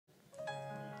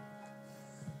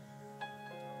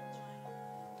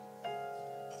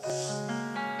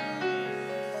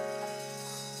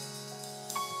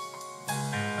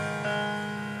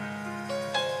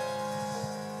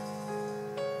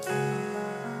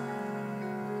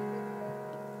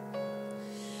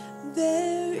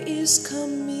There is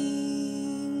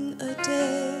coming a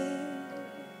day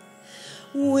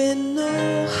when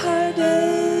no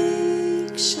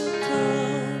heartache shall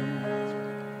come,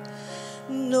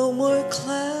 no more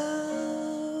clouds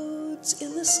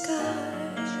in the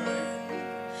sky,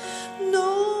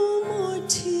 no more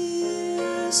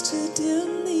tears to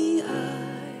dim the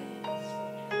eyes.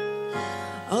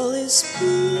 All is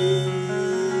peace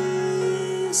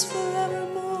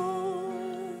forevermore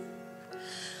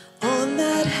on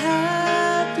that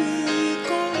happy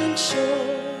golden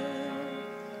shore.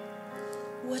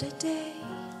 What a day,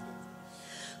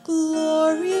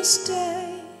 glorious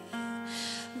day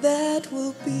that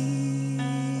will be.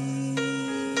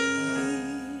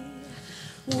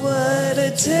 What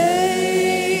a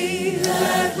day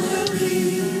that will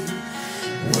be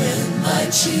when my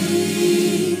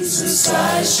Jesus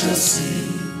I shall see,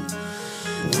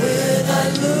 when I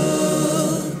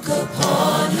look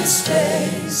upon his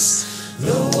face,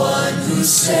 the one who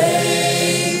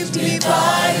saved me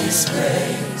by his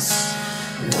grace.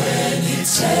 When he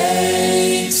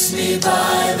takes me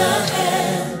by the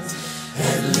hand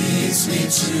and leads me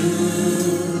to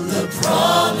the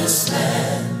promised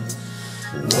land.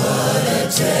 What a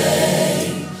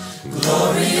day,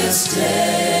 glorious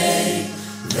day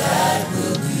that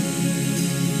will be.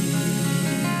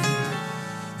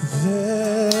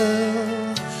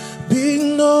 There'll be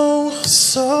no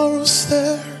sorrows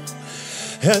there,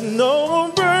 and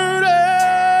no burdens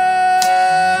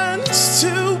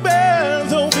to bear.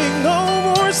 There'll be no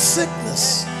more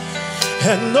sickness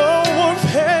and no more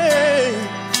pain,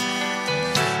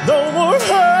 no more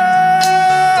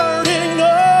hurting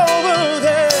over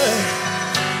there.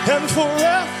 And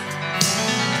forever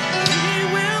we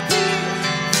will be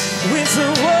with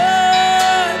the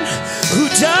one who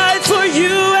died for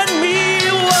you and me.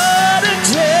 What a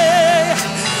day,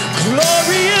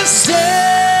 glorious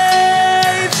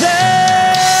day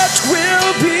that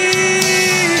will be.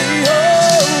 Oh,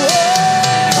 oh.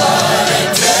 What a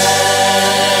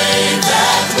day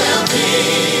that will be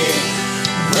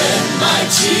when my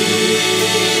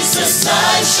Jesus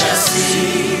I shall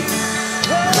see,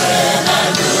 when I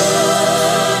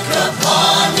look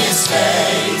upon his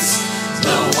face,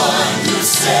 the one who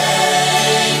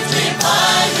saved me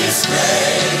by his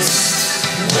grace.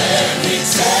 When he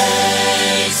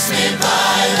takes me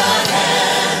by the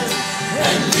hand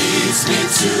and leads me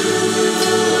to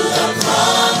the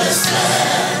promised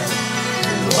land.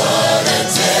 What a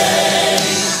day,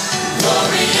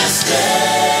 glorious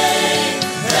day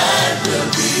that will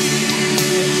be.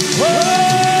 What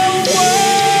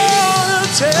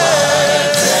a day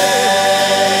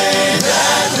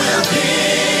that will be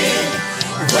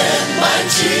when my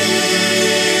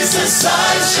Jesus I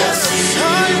shall see. I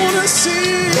want to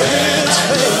see when I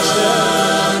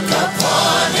look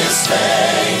upon his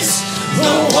face,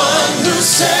 the one who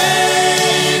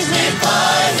saved me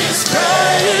by his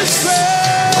grace.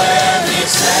 When he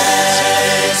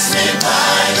takes me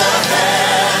by the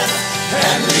hand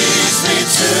and leads me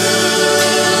to